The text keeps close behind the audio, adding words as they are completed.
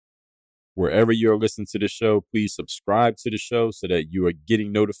Wherever you're listening to the show, please subscribe to the show so that you are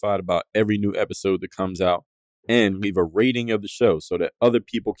getting notified about every new episode that comes out, and leave a rating of the show so that other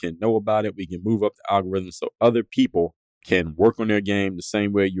people can know about it. We can move up the algorithm so other people can work on their game the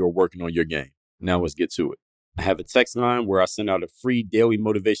same way you're working on your game. Now let's get to it. I have a text line where I send out a free daily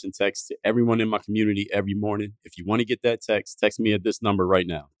motivation text to everyone in my community every morning. If you want to get that text me at this number right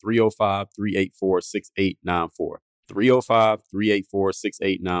now, 305-384-6894.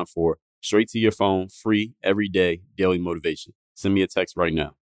 305-384-6894. Straight to your phone, free, every day, daily motivation. Send me a text right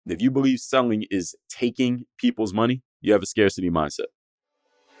now. If you believe selling is taking people's money, you have a scarcity mindset.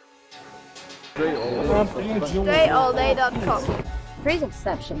 DreAllDay.com. Pretty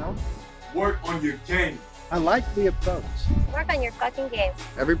exceptional. Work on your game. I like the approach. Work on your fucking game.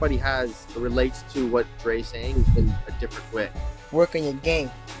 Everybody relates to what Dre's saying in a different way. Work on your game.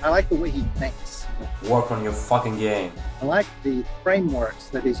 I like the way he thinks. Work on your fucking game. I like the frameworks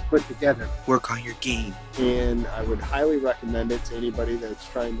that he's put together. Work on your game. And I would highly recommend it to anybody that's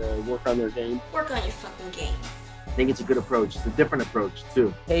trying to work on their game. Work on your fucking game. I think it's a good approach. It's a different approach,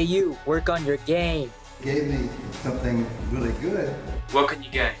 too. Hey, you, work on your game. Gave me something really good. Work on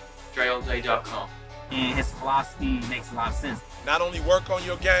your game. DreAllDay.com. And his philosophy makes a lot of sense. Not only work on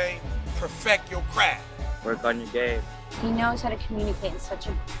your game, perfect your craft. Work on your game. He knows how to communicate in such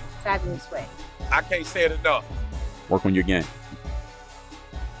a fabulous way. I can't say it enough. Work on your game.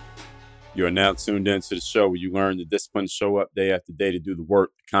 You are now tuned into the show where you learn the discipline to show up day after day to do the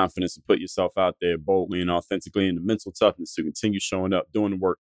work, the confidence to put yourself out there boldly and authentically, and the mental toughness to continue showing up, doing the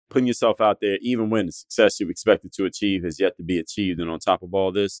work, putting yourself out there even when the success you expected to achieve has yet to be achieved. And on top of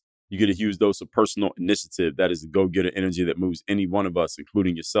all this, you get a huge dose of personal initiative. That is the go-getter energy that moves any one of us,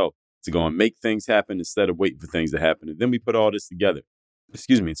 including yourself, to go and make things happen instead of waiting for things to happen. And then we put all this together,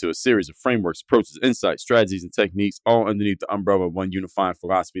 into a series of frameworks, approaches, insights, strategies, and techniques, all underneath the umbrella of one unifying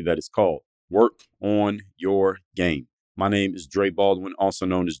philosophy that is called Work on Your Game. My name is Dre Baldwin, also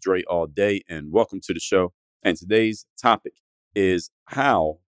known as Dre All Day, and welcome to the show. And today's topic is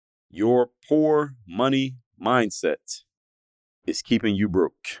how your poor money mindset is keeping you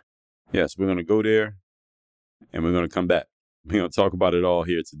broke. Yes, we're going to go there and we're going to come back. We're going to talk about it all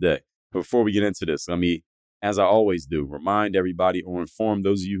here today. But before we get into this, let me, as I always do, remind everybody or inform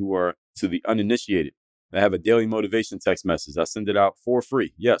those of you who are to the uninitiated. I have a daily motivation text message. I send it out for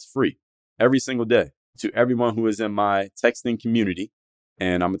free. Yes, free. Every single day to everyone who is in my texting community.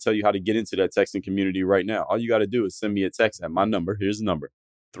 And I'm going to tell you how to get into that texting community right now. All you got to do is send me a text at my number. Here's the number,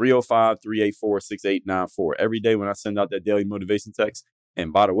 305-384-6894. Every day when I send out that daily motivation text.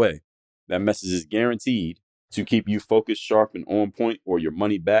 And by the way, that message is guaranteed to keep you focused, sharp, and on point, or your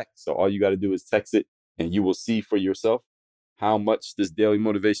money back. So all you got to do is text it, and you will see for yourself how much this daily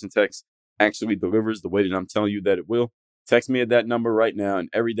motivation text actually delivers the way that I'm telling you that it will. Text me at that number right now, and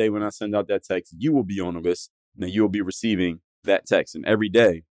every day when I send out that text, you will be on the list, and then you will be receiving that text. And every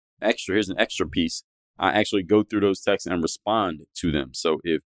day, here's an extra piece. I actually go through those texts and respond to them. So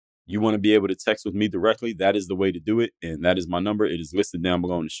if you want to be able to text with me directly, that is the way to do it. And that is my number. It is listed down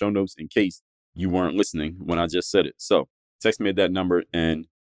below in the show notes in case you weren't listening when I just said it. So text me at that number and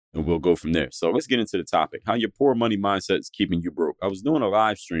we'll go from there. So let's get into the topic. How your poor money mindset is keeping you broke. I was doing a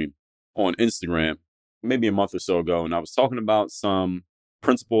live stream on Instagram maybe a month or so ago, and I was talking about some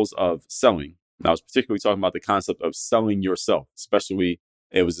principles of selling. And I was particularly talking about the concept of selling yourself,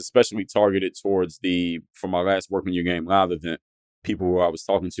 it was especially targeted towards for my last Work on Your Game live event. People who I was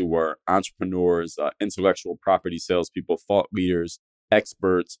talking to were entrepreneurs, intellectual property salespeople, thought leaders,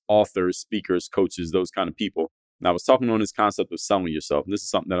 experts, authors, speakers, coaches, those kind of people. And I was talking on this concept of selling yourself. And this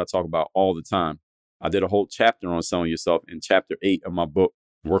is something that I talk about all the time. I did a whole chapter on selling yourself in chapter 8 of my book,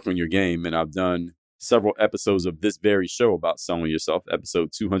 Work on Your Game. And I've done several episodes of this very show about selling yourself.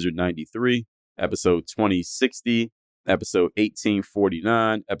 Episode 293, episode 2060, episode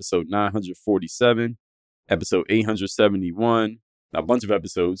 1849, episode 947, episode 871. A bunch of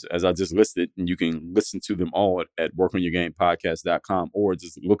episodes, as I just listed, and you can listen to them all at workonyourgamepodcast.com or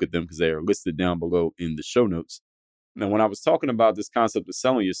just look at them because they are listed down below in the show notes. Now, when I was talking about this concept of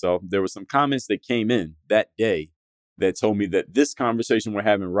selling yourself, there were some comments that came in that day that told me that this conversation we're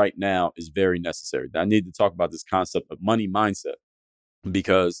having right now is very necessary. I need to talk about this concept of money mindset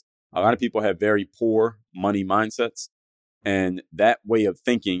because a lot of people have very poor money mindsets. And that way of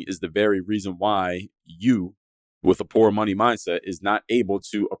thinking is the very reason why you, with a poor money mindset, is not able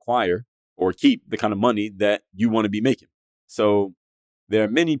to acquire or keep the kind of money that you want to be making. So there are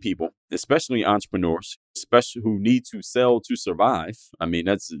many people, especially entrepreneurs, who need to sell to survive. I mean,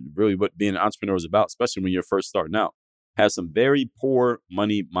 that's really what being an entrepreneur is about, especially when you're first starting out. Have some very poor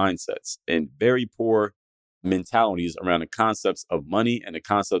money mindsets and very poor mentalities around the concepts of money and the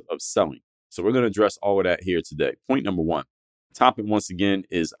concept of selling. So we're going to address all of that here today. Point number one. Topic once again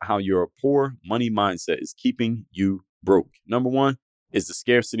is how your poor money mindset is keeping you broke. Number one is the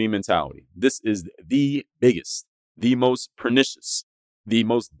scarcity mentality. This is the biggest, the most pernicious, the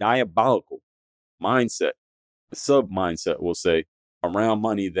most diabolical mindset, sub-mindset, we'll say, around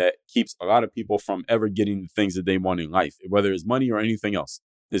money that keeps a lot of people from ever getting the things that they want in life, whether it's money or anything else.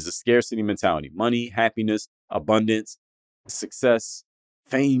 There's a scarcity mentality. Money, happiness, abundance, success,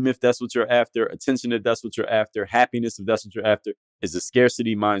 fame, if that's what you're after, attention, if that's what you're after, happiness, if that's what you're after, is a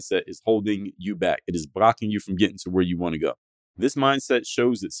scarcity mindset is holding you back. It is blocking you from getting to where you want to go. This mindset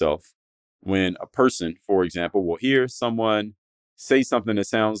shows itself when a person, for example, will hear someone say something that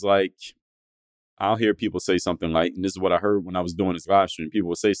sounds like, I'll hear people say something like, and this is what I heard when I was doing this live stream, people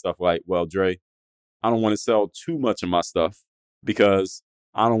will say stuff like, well, Dre, I don't want to sell too much of my stuff because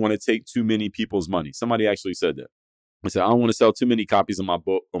I don't want to take too many people's money. Somebody actually said that. I said, I don't want to sell too many copies of my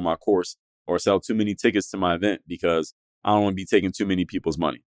book or my course or sell too many tickets to my event because I don't want to be taking too many people's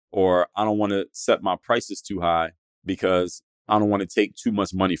money. Or I don't want to set my prices too high because I don't want to take too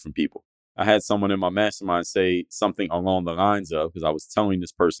much money from people. I had someone in my mastermind say something along the lines of, because I was telling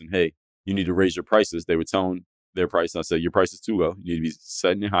this person, hey, you need to raise your prices. They were telling their price. And I said, your price is too low. You need to be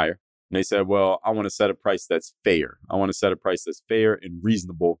setting it higher. And they said, well, I want to set a price that's fair. I want to set a price that's fair and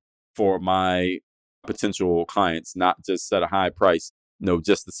reasonable for my potential clients, not just set a high price. No,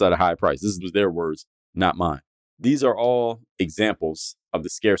 just to set a high price. This was their words, not mine. These are all examples of the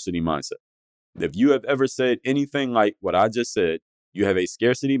scarcity mindset. If you have ever said anything like what I just said, you have a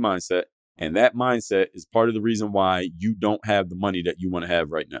scarcity mindset, and that mindset is part of the reason why you don't have the money that you want to have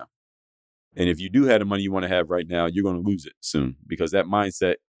right now. And if you do have the money you want to have right now, you're going to lose it soon because that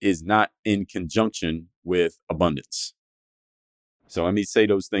mindset is not in conjunction with abundance. So let me say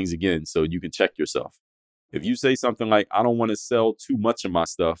those things again so you can check yourself. If you say something like, I don't want to sell too much of my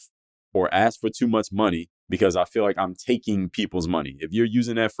stuff or ask for too much money because I feel like I'm taking people's money. If you're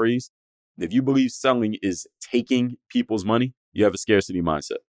using that phrase, if you believe selling is taking people's money, you have a scarcity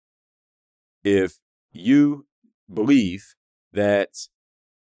mindset. If you believe that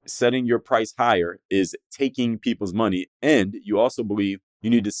setting your price higher is taking people's money, and you also believe you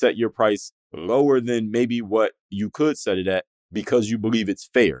need to set your price lower than maybe what you could set it at because you believe it's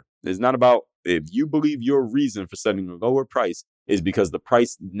fair. It's not about if you believe your reason for setting a lower price is because the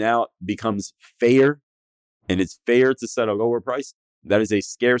price now becomes fair and it's fair to set a lower price. That is a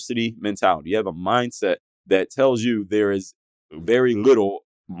scarcity mentality. You have a mindset that tells you there is very little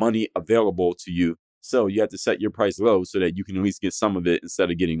money available to you. So you have to set your price low so that you can at least get some of it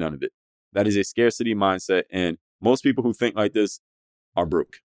instead of getting none of it. That is a scarcity mindset. And most people who think like this are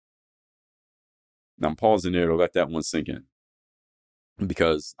broke. Now I'm pausing there to let that one sink in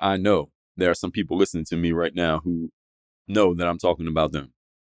because I know there are some people listening to me right now who know that I'm talking about them.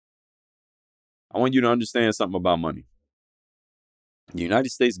 I want you to understand something about money. The United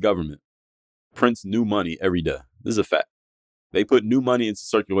States government prints new money every day. This is a fact. They put new money into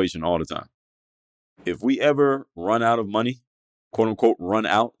circulation all the time. If we ever run out of money, quote unquote, run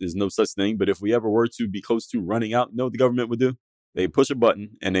out, there's no such thing. But if we ever were to be close to running out, you know what the government would do? They push a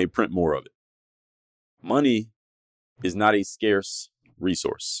button and they print more of it. Money is not a scarce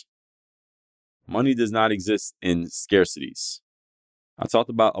resource. Money does not exist in scarcities. I talked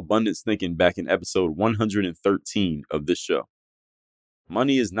about abundance thinking back in episode 113 of this show.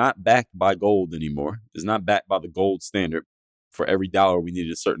 Money is not backed by gold anymore. It's not backed by the gold standard. For every dollar, we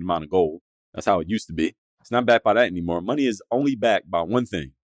needed a certain amount of gold. That's how it used to be. It's not backed by that anymore. Money is only backed by one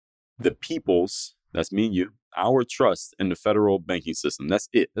thing. The people's, that's me and you, our trust in the federal banking system. That's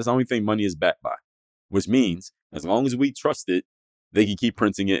it. That's the only thing money is backed by. Which means as long as we trust it, they can keep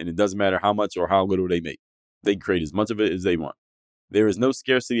printing it and it doesn't matter how much or how little they make. They can create as much of it as they want. There is no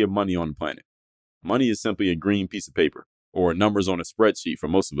scarcity of money on the planet. Money is simply a green piece of paper or numbers on a spreadsheet for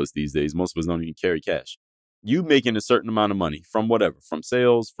most of us these days. Most of us don't even carry cash. You making a certain amount of money from whatever, from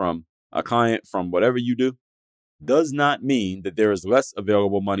sales, from a client, from whatever you do, does not mean that there is less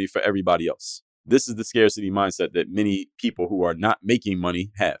available money for everybody else. This is the scarcity mindset that many people who are not making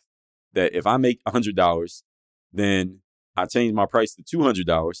money have. That if I make $100, then I change my price to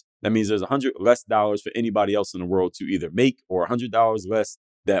 $200. That means there's $100 less for anybody else in the world to either make, or $100 less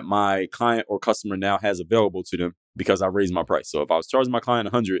that my client or customer now has available to them because I raised my price. So if I was charging my client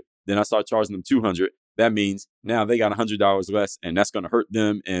 $100, then I start charging them $200. That means now they got $100 less, and that's going to hurt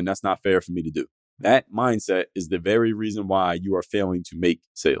them, and that's not fair for me to do. That mindset is the very reason why you are failing to make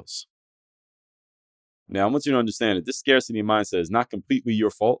sales. Now, I want you to understand that this scarcity mindset is not completely your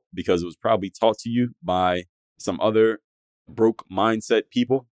fault because it was probably taught to you by some other broke mindset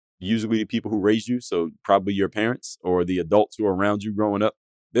people. usually the people who raised you, so probably your parents or the adults who are around you growing up,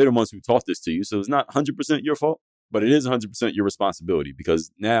 they're the ones who taught this to you. So it's not 100% your fault, but it is 100% your responsibility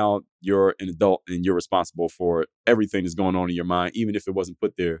because now you're an adult and you're responsible for everything that's going on in your mind, even if it wasn't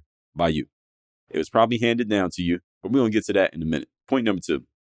put there by you. It was probably handed down to you, but we're going to get to that in a minute. Point number 2.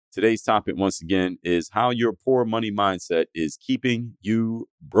 Today's topic, once again, is how your poor money mindset is keeping you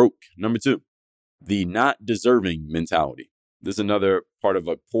broke. Number 2, the not deserving mentality. This is another part of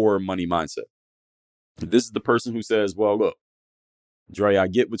a poor money mindset. This is the person who says, well, look, Dre, I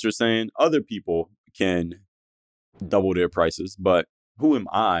get what you're saying. Other people can double their prices, but who am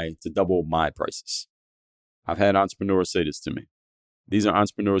I to double my prices? I've had entrepreneurs say this to me. These are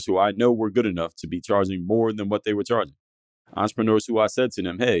entrepreneurs who I know were good enough to be charging more than what they were charging. Entrepreneurs who I said to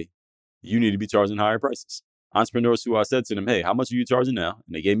them, hey, you need to be charging higher prices. Entrepreneurs who I said to them, hey, how much are you charging now?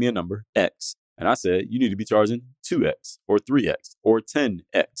 And they gave me a number, X. And I said, you need to be charging 2X or 3X or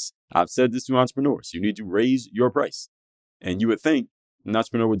 10X. I've said this to entrepreneurs. You need to raise your price. And you would think an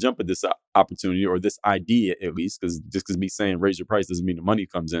entrepreneur would jump at this opportunity or this idea, at least, because just because me saying raise your price doesn't mean the money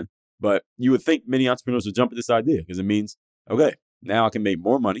comes in. But you would think many entrepreneurs would jump at this idea because it means, okay, now I can make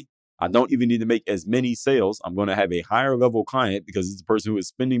more money. I don't even need to make as many sales. I'm going to have a higher level client because it's a person who is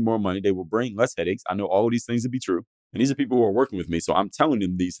spending more money. They will bring less headaches. I know all of these things to be true. And these are people who are working with me. So I'm telling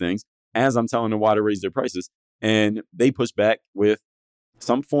them these things as I'm telling them why to raise their prices. And they push back with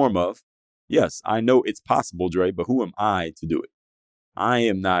some form of, yes, I know it's possible, Dre, but who am I to do it? I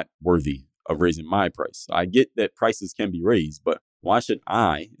am not worthy of raising my price. I get that prices can be raised, but why should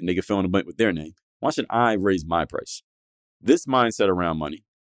I, and they can fill in the blank with their name, why should I raise my price? This mindset around money,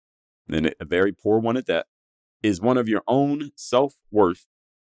 and a very poor one at that, is one of your own self-worth,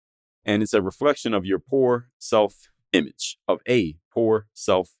 and it's a reflection of your poor self-image, of a poor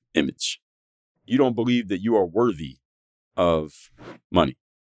self-image. You don't believe that you are worthy of money.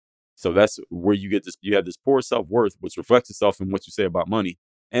 So that's where you get this, you have this poor self-worth, which reflects itself in what you say about money,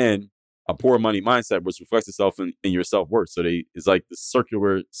 and a poor money mindset, which reflects itself in your self-worth. So it's like the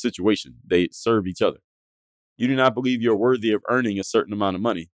circular situation. They serve each other. You do not believe you're worthy of earning a certain amount of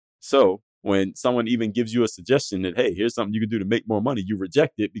money. So when someone even gives you a suggestion that, hey, here's something you can do to make more money, you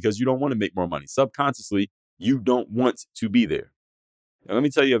reject it because you don't want to make more money. Subconsciously, you don't want to be there. Now, let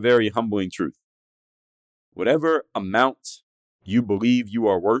me tell you a very humbling truth. Whatever amount you believe you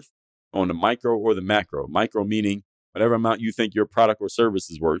are worth on the micro or the macro meaning whatever amount you think your product or service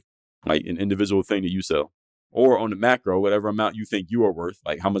is worth, like an individual thing that you sell, or on the macro, whatever amount you think you are worth,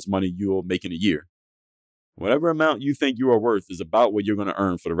 like how much money you'll make in a year. Whatever amount you think you are worth is about what you're going to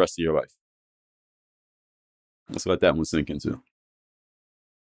earn for the rest of your life. Let's let that one sink into.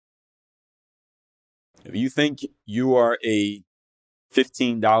 If you think you are a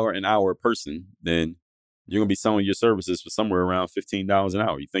 $15 an hour person, then you're going to be selling your services for somewhere around $15 an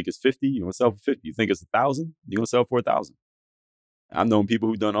hour. You think it's 50, you're going to sell for 50. You think it's 1,000, you're going to sell for 1,000. I've known people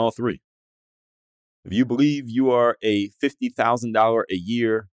who've done all three. If you believe you are a $50,000 a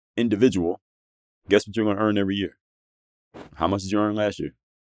year individual, guess what you're going to earn every year? How much did you earn last year?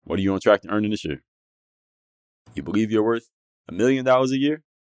 What are you on track to earn this year? You believe you're worth $1 million a year?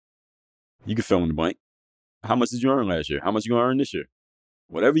 You can fill in the blank. How much did you earn last year? How much are you going to earn this year?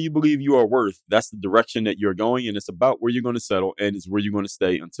 Whatever you believe you are worth, that's the direction that you're going, and it's about where you're going to settle, and it's where you're going to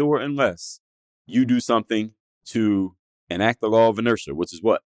stay until or unless you do something to enact the law of inertia, which is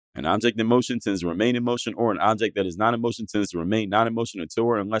what? An object in motion tends to remain in motion, or an object that is not in motion tends to remain not in motion until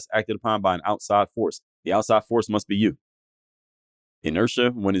or unless acted upon by an outside force. The outside force must be you.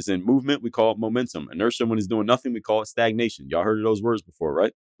 Inertia, when it's in movement, we call it momentum. Inertia, when it's doing nothing, we call it stagnation. Y'all heard of those words before,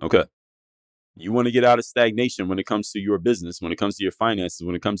 right? Okay. You want to get out of stagnation when it comes to your business, when it comes to your finances,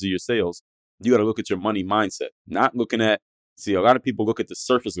 when it comes to your sales. You got to look at your money mindset, not looking at, see, a lot of people look at the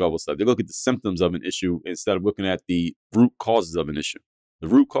surface level stuff. They look at the symptoms of an issue instead of looking at the root causes of an issue. The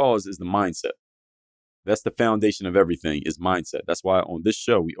root cause is the mindset. That's the foundation of everything is mindset. That's why on this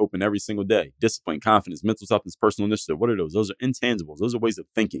show, we open every single day. Discipline, confidence, mental toughness, personal initiative. What are those? Those are intangibles. Those are ways of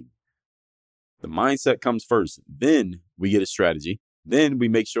thinking. The mindset comes first. Then we get a strategy. Then we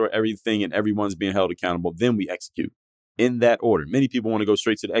make sure everything and everyone's being held accountable. Then we execute in that order. Many people want to go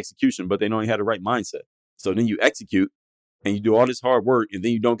straight to the execution, but they don't have the right mindset. So then you execute and you do all this hard work and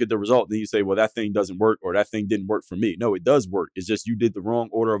then you don't get the result. Then you say, well, that thing doesn't work or that thing didn't work for me. No, it does work. It's just you did the wrong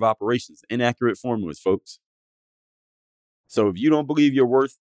order of operations. Inaccurate formulas, folks. So if you don't believe you're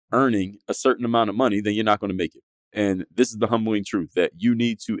worth earning a certain amount of money, then you're not going to make it. And this is the humbling truth that you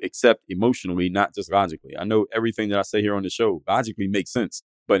need to accept emotionally, not just logically. I know everything that I say here on the show logically makes sense,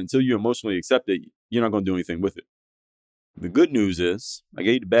 but until you emotionally accept it, you're not going to do anything with it. The good news is, I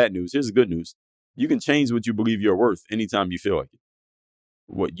gave you the bad news. Here's the good news. You can change what you believe you're worth anytime you feel like it.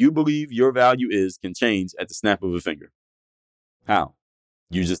 What you believe your value is can change at the snap of a finger. How?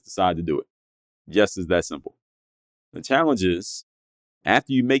 You just decide to do it. Just is that simple. The challenge is,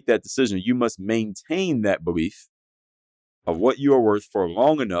 after you make that decision, you must maintain that belief of what you are worth for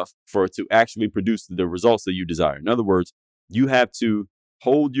long enough for it to actually produce the results that you desire. In other words, you have to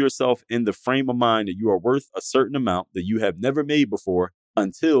hold yourself in the frame of mind that you are worth a certain amount that you have never made before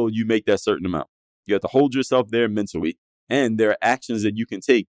until you make that certain amount. You have to hold yourself there mentally, and there are actions that you can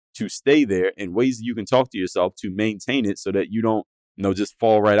take to stay there and ways that you can talk to yourself to maintain it so that you don't, just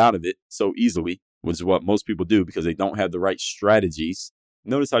fall right out of it so easily, which is what most people do because they don't have the right strategies.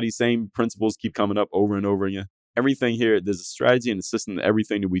 Notice how these same principles keep coming up over and over again. Everything here, there's a strategy and a system to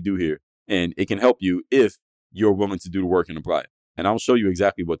everything that we do here, and it can help you if you're willing to do the work and apply it. And I'll show you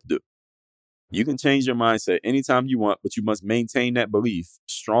exactly what to do. You can change your mindset anytime you want, but you must maintain that belief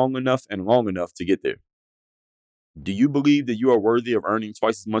strong enough and long enough to get there. Do you believe that you are worthy of earning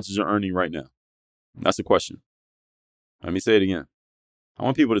twice as much as you're earning right now? That's the question. Let me say it again. I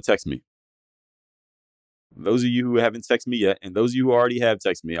want people to text me. Those of you who haven't texted me yet, and those of you who already have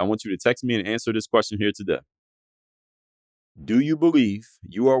texted me, I want you to text me and answer this question here today. Do you believe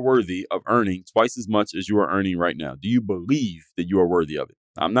you are worthy of earning twice as much as you are earning right now? Do you believe that you are worthy of it?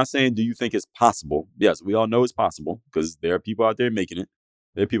 I'm not saying do you think it's possible. Yes, we all know it's possible because there are people out there making it.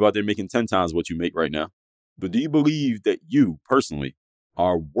 There are people out there making 10 times what you make right now. But do you believe that you personally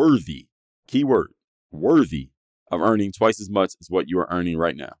are worthy, keyword, worthy of earning twice as much as what you are earning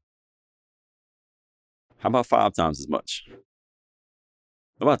right now? How about 5 times as much?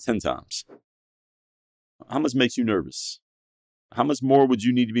 How about 10 times? How much makes you nervous? How much more would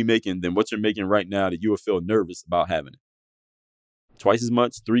you need to be making than what you're making right now that you will feel nervous about having it? Twice as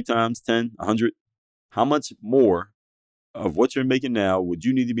much, 3 times, 10, 100? How much more of what you're making now would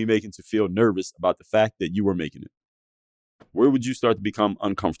you need to be making to feel nervous about the fact that you were making it? Where would you start to become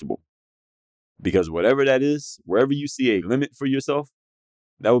uncomfortable? Because whatever that is, wherever you see a limit for yourself,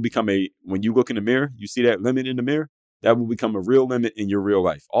 that will become when you look in the mirror, you see that limit in the mirror, that will become a real limit in your real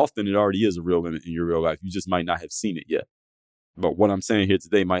life. Often it already is a real limit in your real life. You just might not have seen it yet. But what I'm saying here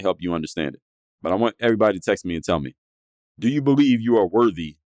today might help you understand it. But I want everybody to text me and tell me, do you believe you are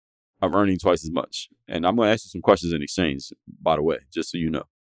worthy of earning twice as much? And I'm going to ask you some questions in exchange, by the way, just so you know.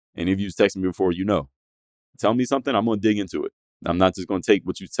 And if you've texted me before, tell me something, I'm going to dig into it. I'm not just going to take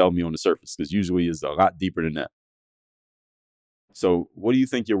what you tell me on the surface, because usually it's a lot deeper than that. So what do you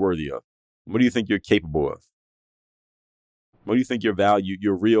think you're worthy of? What do you think you're capable of? What do you think your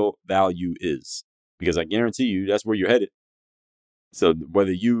real value is? Because I guarantee you that's where you're headed. So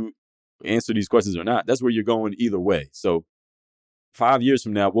whether you answer these questions or not, that's where you're going either way. So 5 years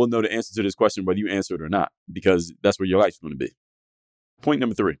from now, we'll know the answer to this question, whether you answer it or not, because that's where your life's going to be. Point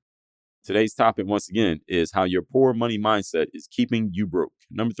number 3. Today's topic, once again, is how your poor money mindset is keeping you broke.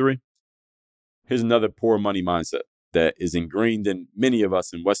 Number 3, here's another poor money mindset that is ingrained in many of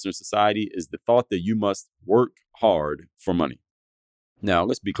us in Western society, is the thought that you must work hard for money. Now,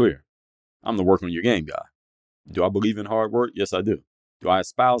 let's be clear. I'm the work on your game guy. Do I believe in hard work? Yes, I do. Do I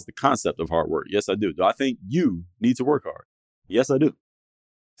espouse the concept of hard work? Yes, I do. Do I think you need to work hard? Yes, I do.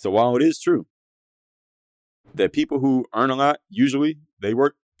 So while it is true that people who earn a lot, usually they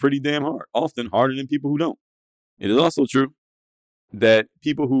work pretty damn hard, often harder than people who don't. It is also true that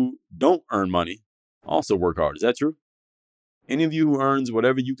people who don't earn money also work hard. Is that true? Any of you who earns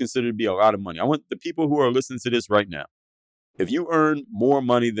whatever you consider to be a lot of money, I want the people who are listening to this right now. If you earn more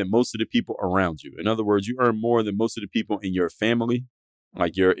money than most of the people around you, in other words, you earn more than most of the people in your family,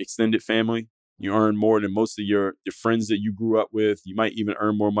 like your extended family, you earn more than most of your friends that you grew up with, you might even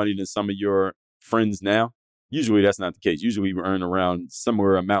earn more money than some of your friends now. Usually that's not the case. Usually we earn around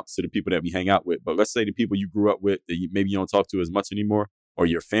similar amounts to the people that we hang out with. But let's say the people you grew up with that maybe you don't talk to as much anymore, or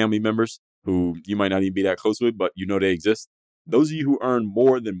your family members who you might not even be that close with, but you know they exist. Those of you who earn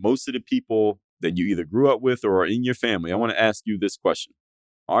more than most of the people that you either grew up with or are in your family, I want to ask you this question.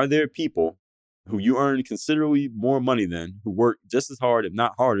 Are there people who you earn considerably more money than who work just as hard, if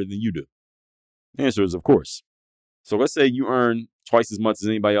not harder, than you do? The answer is, of course. So let's say you earn twice as much as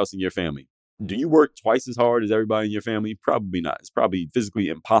anybody else in your family. Do you work twice as hard as everybody in your family? Probably not. It's probably physically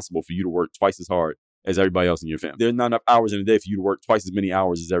impossible for you to work twice as hard as everybody else in your family. There's not enough hours in a day for you to work twice as many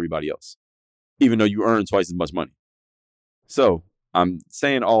hours as everybody else, even though you earn twice as much money. So I'm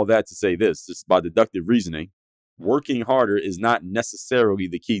saying all that to say this, just by deductive reasoning, working harder is not necessarily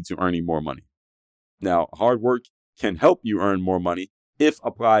the key to earning more money. Now, hard work can help you earn more money if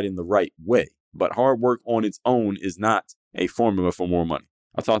applied in the right way, but hard work on its own is not a formula for more money.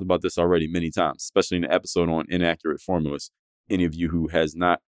 I talked about this already many times, especially in the episode on inaccurate formulas. Any of you who has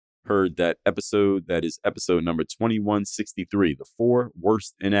not heard that episode. That is episode number 2163, the 4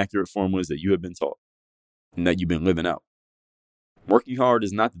 worst inaccurate formulas that you have been taught and that you've been living out. Working hard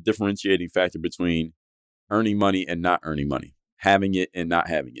is not the differentiating factor between earning money and not earning money, having it and not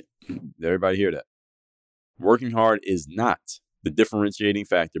having it. Did everybody hear that? Working hard is not the differentiating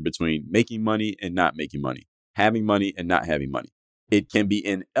factor between making money and not making money, having money and not having money. It can be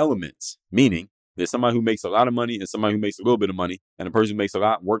in elements, meaning there's somebody who makes a lot of money and somebody who makes a little bit of money, and a person who makes a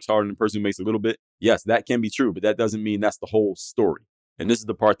lot works harder than a person who makes a little bit. Yes, that can be true, but that doesn't mean that's the whole story. And this is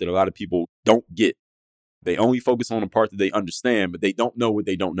the part that a lot of people don't get. They only focus on the part that they understand, but they don't know what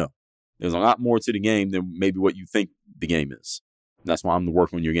they don't know. There's a lot more to the game than maybe what you think the game is. That's why I'm the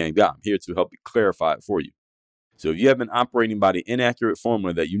Work on Your Game guy. I'm here to help you clarify it for you. So if you have been operating by the inaccurate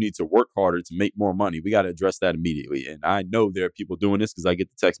formula that you need to work harder to make more money, we got to address that immediately. And I know there are people doing this because I get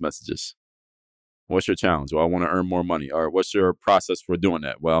the text messages. What's your challenge? Well, I want to earn more money. Or what's your process for doing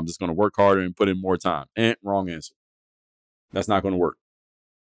that? Well, I'm just going to work harder and put in more time. Wrong answer. That's not going to work.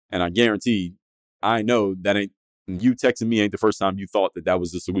 And I guarantee, I know that you texting me ain't the first time you thought that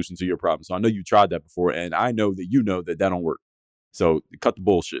was the solution to your problem. So I know you tried that before, and I know that you know that don't work. So cut the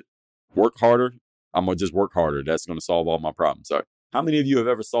bullshit. Work harder. I'm going to just work harder. That's going to solve all my problems. Sorry. How many of you have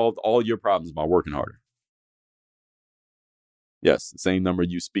ever solved all your problems by working harder? Yes, the same number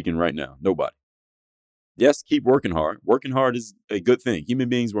you speaking right now. Nobody. Yes, keep working hard. Working hard is a good thing. Human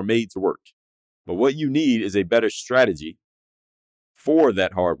beings were made to work. But what you need is a better strategy for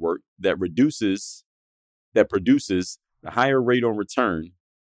that hard work that produces the higher rate on return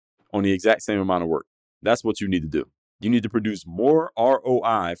on the exact same amount of work. That's what you need to do. You need to produce more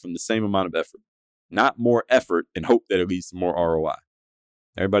ROI from the same amount of effort, not more effort and hope that it leads to more ROI.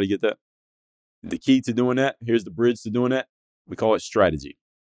 Everybody get that? The key to doing that, here's the bridge to doing that. We call it strategy.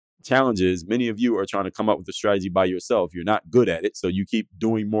 Challenge is many of you are trying to come up with a strategy by yourself. You're not good at it. So you keep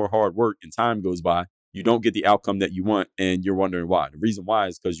doing more hard work and time goes by. You don't get the outcome that you want and you're wondering why. The reason why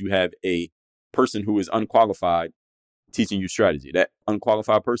is because you have a person who is unqualified teaching you strategy. That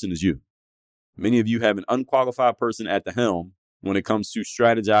unqualified person is you. Many of you have an unqualified person at the helm when it comes to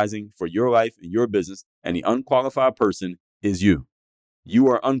strategizing for your life and your business. And the unqualified person is you. You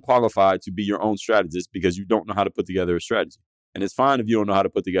are unqualified to be your own strategist because you don't know how to put together a strategy. And it's fine if you don't know how to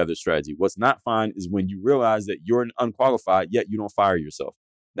put together a strategy. What's not fine is when you realize that you're unqualified, yet you don't fire yourself.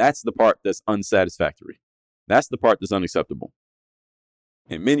 That's the part that's unsatisfactory. That's the part that's unacceptable.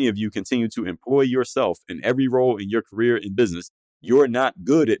 And many of you continue to employ yourself in every role in your career in business. You're not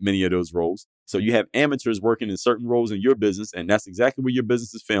good at many of those roles. So you have amateurs working in certain roles in your business, and that's exactly where your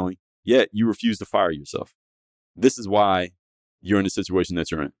business is failing, yet you refuse to fire yourself. This is why you're in the situation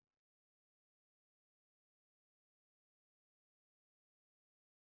that you're in.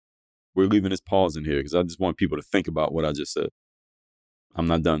 We're leaving this pause in here because I just want people to think about what I just said. I'm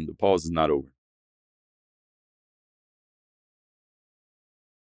not done. The pause is not over.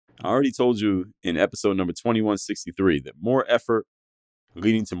 I already told you in episode number 2163 that more effort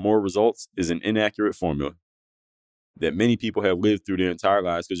leading to more results is an inaccurate formula that many people have lived through their entire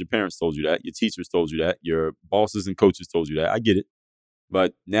lives because your parents told you that, your teachers told you that, your bosses and coaches told you that. I get it.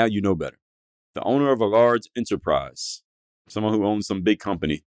 But now you know better. The owner of a large enterprise, someone who owns some big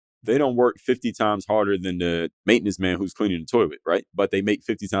company, they don't work 50 times harder than the maintenance man who's cleaning the toilet, right? But they make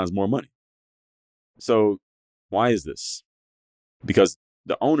 50 times more money. So why is this? Because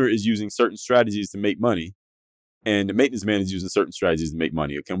the owner is using certain strategies to make money and the maintenance man is using certain strategies to make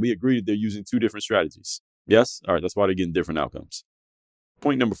money. Or can we agree that they're using two different strategies? Yes? All right, that's why they're getting different outcomes.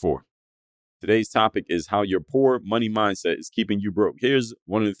 Point number 4. Today's topic is how your poor money mindset is keeping you broke. Here's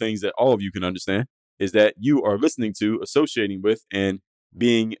one of the things that all of you can understand is that you are listening to, associating with, and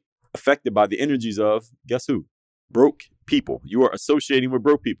being affected by the energies of, guess who? Broke people. You are associating with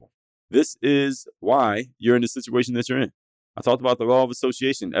broke people. This is why you're in the situation that you're in. I talked about the law of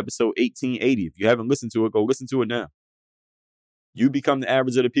association, episode 1880. If you haven't listened to it, go listen to it now. You become the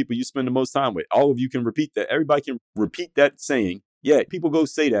average of the people you spend the most time with. All of you can repeat that. Everybody can repeat that saying. Yeah, people go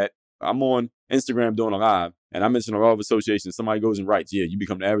say that. I'm on Instagram doing a live and I mention the law of association. Somebody goes and writes, yeah, you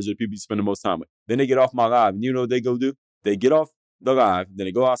become the average of the people you spend the most time with. Then they get off my live and you know what they go do? They get off the live, then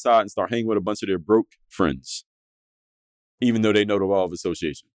they go outside and start hanging with a bunch of their broke friends, even though they know the law of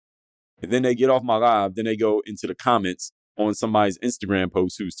association. And then they get off my live, then they go into the comments on somebody's Instagram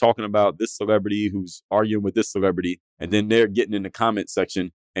post who's talking about this celebrity, who's arguing with this celebrity, and then they're getting in the comment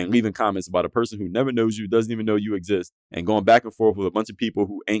section and leaving comments about a person who never knows you, doesn't even know you exist, and going back and forth with a bunch of people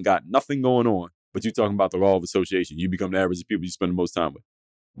who ain't got nothing going on, but you're talking about the law of association. You become the average of people you spend the most time with.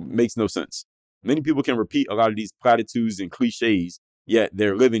 Makes no sense. Many people can repeat a lot of these platitudes and cliches, yet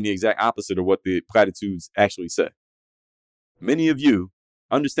they're living the exact opposite of what the platitudes actually say. Many of you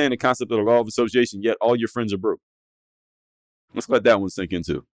understand the concept of the law of association, yet all your friends are broke. Let's let that one sink in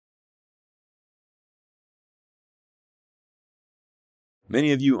too.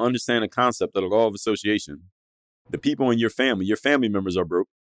 Many of you understand the concept of the law of association. The people in your family members are broke,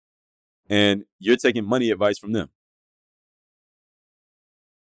 and you're taking money advice from them.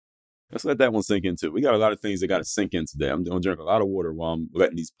 Let's let that one sink in too. We got a lot of things that got to sink in today. I'm going to drink a lot of water while I'm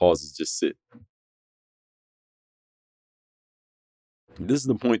letting these pauses just sit. This is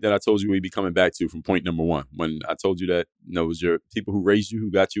the point that I told you we'd be coming back to from point number 1. When I told you that, it was your people who raised you,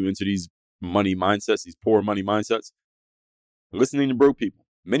 who got you into these money mindsets, these poor money mindsets. Listening to broke people.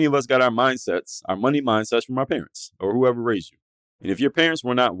 Many of us got our money mindsets from our parents or whoever raised you. And if your parents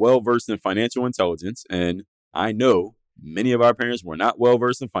were not well-versed in financial intelligence, and I know many of our parents were not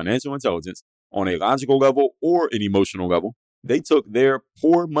well-versed in financial intelligence on a logical level or an emotional level, they took their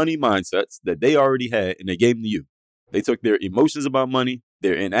poor money mindsets that they already had and they gave them to you. They took their emotions about money,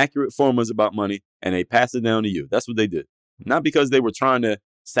 their inaccurate formulas about money, and they passed it down to you. That's what they did. Not because they were trying to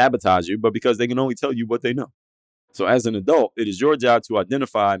sabotage you, but because they can only tell you what they know. So as an adult, it is your job to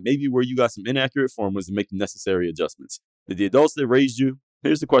identify maybe where you got some inaccurate formulas and make the necessary adjustments. Did the adults that raised you,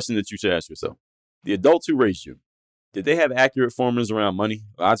 here's the question that you should ask yourself. The adults who raised you, did they have accurate formulas around money,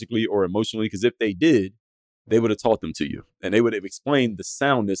 logically or emotionally? Because if they did, they would have taught them to you and they would have explained the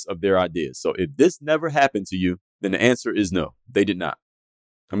soundness of their ideas. So if this never happened to you, then the answer is no, they did not.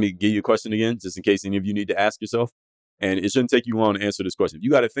 Let me give you a question again, just in case any of you need to ask yourself. And it shouldn't take you long to answer this question. If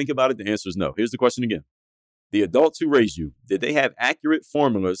you got to think about it, the answer is no. Here's the question again. The adults who raised you, did they have accurate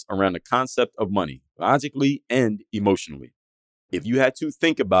formulas around the concept of money, logically and emotionally? If you had to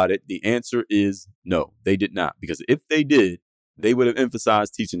think about it, the answer is no, they did not. Because if they did, they would have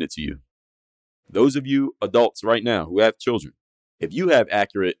emphasized teaching it to you. Those of you adults right now who have children, if you have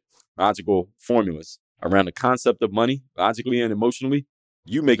accurate logical formulas around the concept of money, logically and emotionally,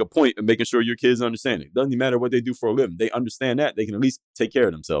 you make a point of making sure your kids understand it. Doesn't matter what they do for a living. They understand that. They can at least take care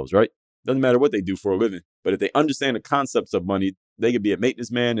of themselves, right? Doesn't matter what they do for a living. But if they understand the concepts of money, they could be a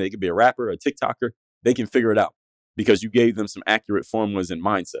maintenance man, they could be a rapper, a TikToker. They can figure it out because you gave them some accurate formulas and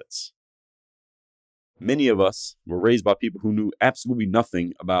mindsets. Many of us were raised by people who knew absolutely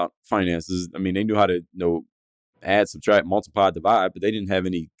nothing about finances. I mean, they knew how to add, subtract, multiply, divide, but they didn't have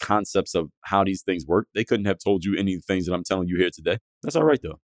any concepts of how these things work. They couldn't have told you any of the things that I'm telling you here today. That's all right,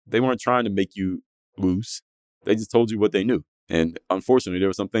 though. They weren't trying to make you lose. They just told you what they knew. And unfortunately, there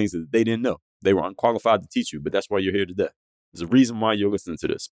were some things that they didn't know. They were unqualified to teach you, but that's why you're here today. There's a reason why you're listening to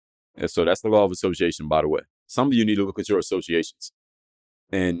this. And so that's the law of association, by the way. Some of you need to look at your associations.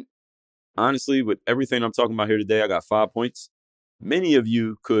 And honestly, with everything I'm talking about here today, I got 5 points. Many of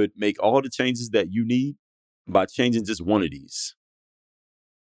you could make all the changes that you need by changing just one of these.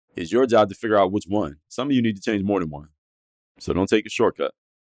 It's your job to figure out which one. Some of you need to change more than one. So don't take a shortcut.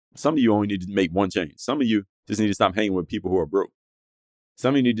 Some of you only need to make one change. Some of you just need to stop hanging with people who are broke.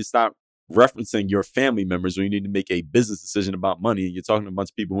 Some of you need to stop referencing your family members when you need to make a business decision about money and you're talking to a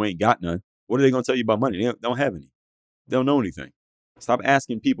bunch of people who ain't got none. What are they going to tell you about money? They don't have any. They don't know anything. Stop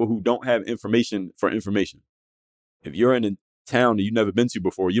asking people who don't have information for information. If you're in a town that you've never been to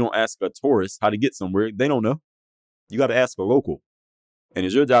before, you don't ask a tourist how to get somewhere. They don't know. You got to ask a local. And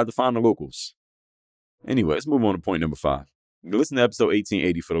it's your job to find the locals. Anyway, let's move on to point number 5. Listen to episode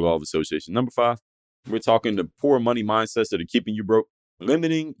 1880 for the law of association. Number 5, we're talking the poor money mindsets that are keeping you broke.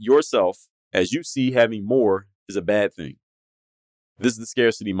 Limiting yourself as you see having more is a bad thing. This is the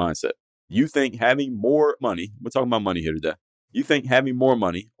scarcity mindset. You think having more money, we're talking about money here today. You think having more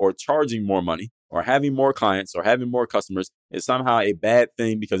money or charging more money or having more clients or having more customers is somehow a bad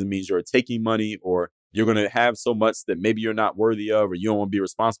thing because it means you're taking money or you're going to have so much that maybe you're not worthy of or you don't want to be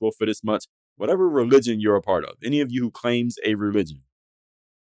responsible for this much. Whatever religion you're a part of, any of you who claims a religion,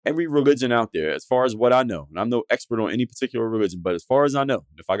 every religion out there, as far as what I know, and I'm no expert on any particular religion, but as far as I know,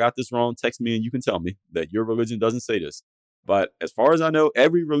 if I got this wrong, text me and you can tell me that your religion doesn't say this. But as far as I know,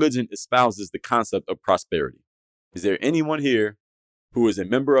 every religion espouses the concept of prosperity. Is there anyone here who is a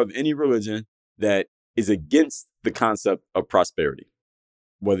member of any religion that is against the concept of prosperity?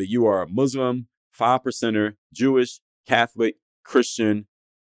 Whether you are a Muslim, 5%er, Jewish, Catholic, Christian,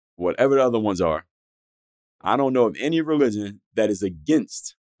 whatever the other ones are, I don't know of any religion that is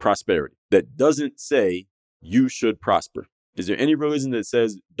against prosperity, that doesn't say you should prosper. Is there any religion that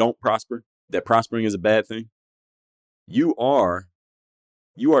says don't prosper, that prospering is a bad thing? You are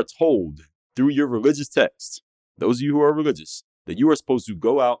told through your religious text, those of you who are religious, that you are supposed to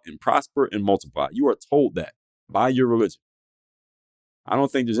go out and prosper and multiply. You are told that by your religion. I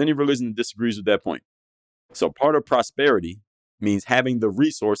don't think there's any religion that disagrees with that point. So part of prosperity means having the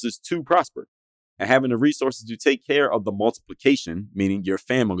resources to prosper. and having the resources to take care of the multiplication, meaning your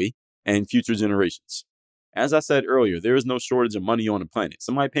family and future generations. As I said earlier, there is no shortage of money on the planet.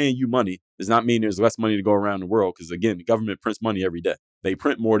 Somebody paying you money does not mean there's less money to go around the world because, again, the government prints money every day. They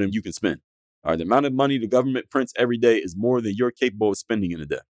print more than you can spend. All right, the amount of money the government prints every day is more than you're capable of spending in a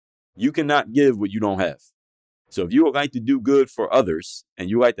day. You cannot give what you don't have. So if you would like to do good for others and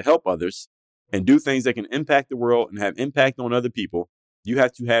you like to help others and do things that can impact the world and have impact on other people, you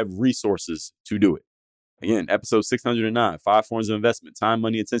have to have resources to do it. Again, episode 609, 5 forms of investment, time,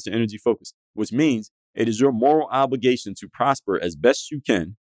 money, attention, energy, focus, which means it is your moral obligation to prosper as best you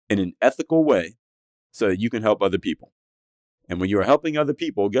can in an ethical way so that you can help other people. And when you are helping other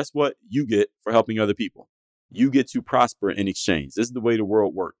people, guess what you get for helping other people? You get to prosper in exchange. This is the way the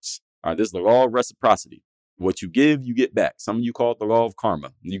world works. All right, this is the law of reciprocity. What you give, you get back. Some of you call it the law of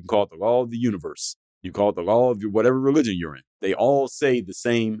karma. You can call it the law of the universe. You call it the law of whatever religion you're in. They all say the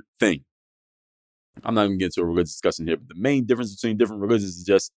same thing. I'm not even getting into a religious discussion here, but the main difference between different religions is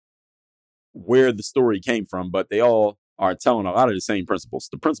just where the story came from, but they all are telling a lot of the same principles.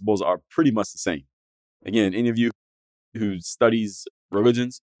 The principles are pretty much the same. Again, any of you who studies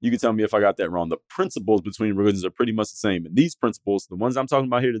religions, you can tell me if I got that wrong. The principles between religions are pretty much the same. And these principles, the ones I'm talking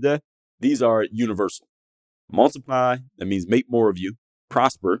about here today, these are universal. Multiply, that means make more of you.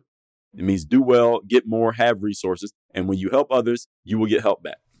 Prosper, it means do well, get more, have resources. And when you help others, you will get help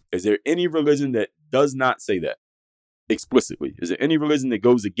back. Is there any religion that does not say that explicitly? Is there any religion that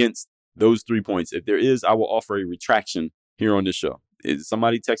goes against those 3 points? If there is, I will offer a retraction here on this show.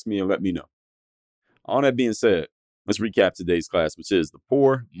 Somebody text me and let me know. All that being said, let's recap today's class, which is the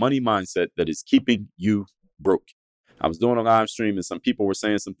poor money mindset that is keeping you broke. I was doing a live stream and some people were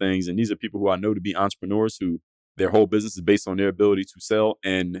saying some things, and these are people who I know to be entrepreneurs who their whole business is based on their ability to sell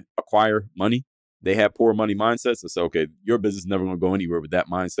and acquire money. They have poor money mindsets. I say, okay, your business is never going to go anywhere with that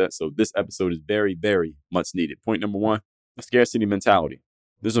mindset. So this episode is very, very much needed. Point number 1, a scarcity mentality.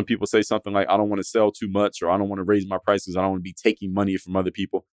 This is when people say something like, I don't want to sell too much, or I don't want to raise my prices. I don't want to be taking money from other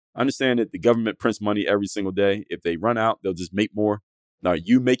people. Understand that the government prints money every single day. If they run out, they'll just make more. Now,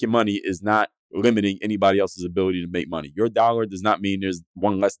 you making money is not limiting anybody else's ability to make money. Your dollar does not mean there's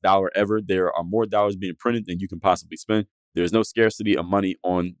one less dollar ever. There are more dollars being printed than you can possibly spend. There's no scarcity of money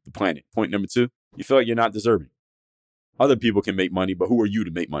on the planet. Point number 2, you feel like you're not deserving. Other people can make money, but who are you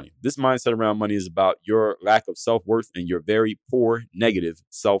to make money? This mindset around money is about your lack of self-worth and your very poor, negative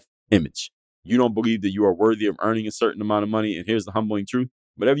self-image. You don't believe that you are worthy of earning a certain amount of money. And here's the humbling truth.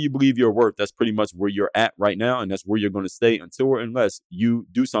 Whatever you believe you're worth, that's pretty much where you're at right now. And that's where you're going to stay until or unless you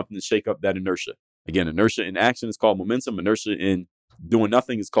do something to shake up that inertia. Again, inertia in action is called momentum. Inertia in doing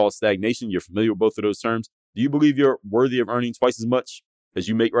nothing is called stagnation. You're familiar with both of those terms. Do you believe you're worthy of earning twice as much as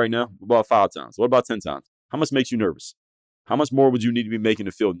you make right now? What about 5 times? What about 10 times? How much makes you nervous? How much more would you need to be making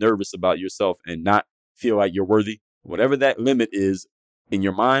to feel nervous about yourself and not feel like you're worthy? Whatever that limit is in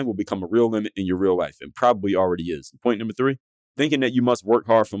your mind will become a real limit in your real life, and probably already is. Point number 3, thinking that you must work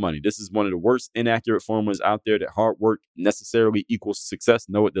hard for money. This is one of the worst inaccurate formulas out there, that hard work necessarily equals success.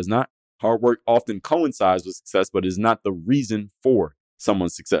 No, it does not. Hard work often coincides with success, but is not the reason for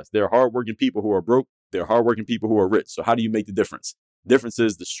someone's success. There are hardworking people who are broke. There are hardworking people who are rich. So how do you make the difference? Difference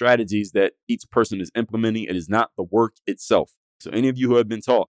is the strategies that each person is implementing. It is not the work itself. So any of you who have been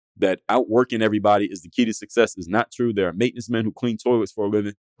taught that outworking everybody is the key to success is not true. There are maintenance men who clean toilets for a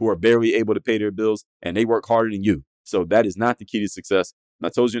living who are barely able to pay their bills, and they work harder than you. So that is not the key to success. And I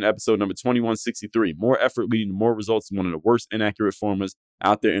told you in episode number 2163, more effort leading to more results is one of the worst inaccurate formulas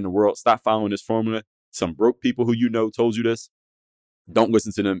out there in the world. Stop following this formula. Some broke people who you know told you this. Don't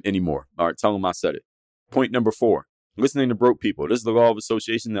listen to them anymore. All right, tell them I said it. Point number 4, listening to broke people. This is the law of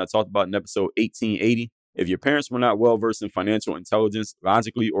association that I talked about in episode 1880. If your parents were not well-versed in financial intelligence,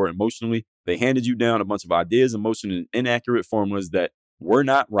 logically or emotionally, they handed you down a bunch of ideas, emotion, and inaccurate formulas that were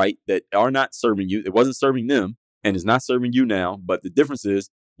not right, that are not serving you. It wasn't serving them and is not serving you now. But the difference is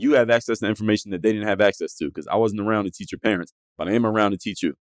you have access to information that they didn't have access to, because I wasn't around to teach your parents, but I am around to teach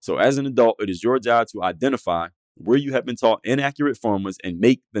you. So as an adult, it is your job to identify where you have been taught inaccurate formulas and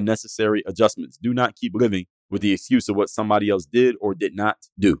make the necessary adjustments. Do not keep living with the excuse of what somebody else did or did not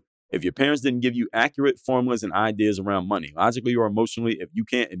do. If your parents didn't give you accurate formulas and ideas around money, logically or emotionally, if you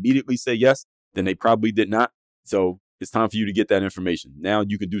can't immediately say yes, then they probably did not. So it's time for you to get that information. Now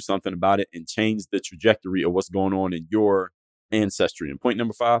you can do something about it and change the trajectory of what's going on in your ancestry. And point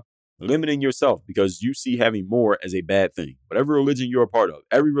number 5, limiting yourself because you see having more as a bad thing. Whatever religion you're a part of,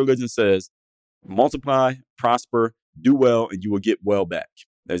 every religion says multiply, prosper, do well, and you will get well back.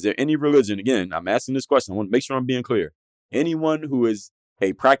 Is there any religion, again, I'm asking this question, I want to make sure I'm being clear. Anyone who is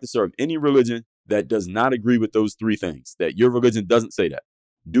a practicer of any religion that does not agree with those 3 things, that your religion doesn't say that.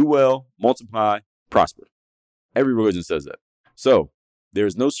 Do well, multiply, prosper. Every religion says that. So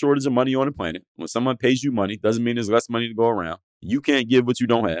there's no shortage of money on the planet. When someone pays you money, doesn't mean there's less money to go around. You can't give what you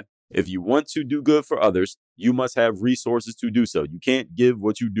don't have. If you want to do good for others, you must have resources to do so. You can't give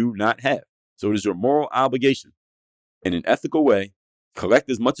what you do not have. So it is your moral obligation, in an ethical way, collect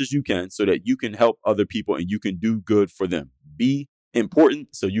as much as you can so that you can help other people and you can do good for them. Be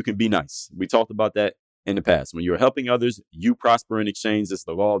important so you can be nice. We talked about that in the past. When you're helping others, you prosper in exchange. That's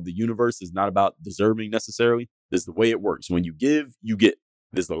the law of the universe. It's not about deserving necessarily. This is the way it works. When you give, you get.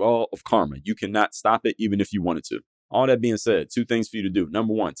 This is the law of karma. You cannot stop it even if you wanted to. All that being said, 2 things for you to do.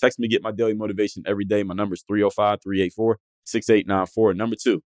 Number 1, text me, get my daily motivation every day. My number is 305-384-6894. Number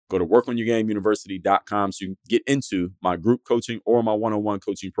 2, go to workonyourgameuniversity.com so you can get into my group coaching or my one-on-one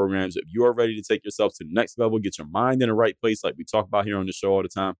coaching programs. If you are ready to take yourself to the next level, get your mind in the right place like we talk about here on the show all the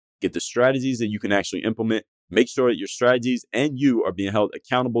time, get the strategies that you can actually implement, make sure that your strategies and you are being held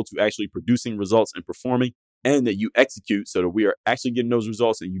accountable to actually producing results and performing, and that you execute so that we are actually getting those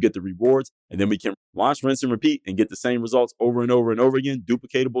results and you get the rewards. And then we can launch, rinse, and repeat and get the same results over and over and over again.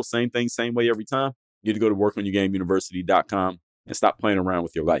 Duplicatable, same thing, same way every time. You need to go to workonyourgameuniversity.com and stop playing around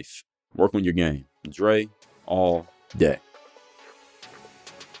with your life. Work on your game. Dre all day.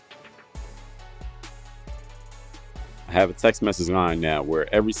 I have a text message line now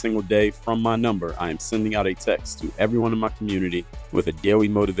where every single day from my number, I am sending out a text to everyone in my community with a daily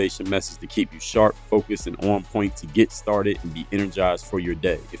motivation message to keep you sharp, focused, and on point to get started and be energized for your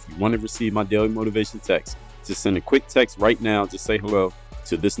day. If you want to receive my daily motivation text, just send a quick text right now to say hello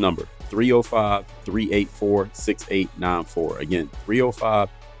to this number, 305-384-6894. Again,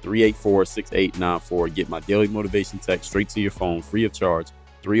 305-384-6894. Get my daily motivation text straight to your phone, free of charge,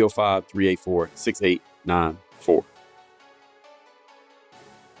 305-384-6894.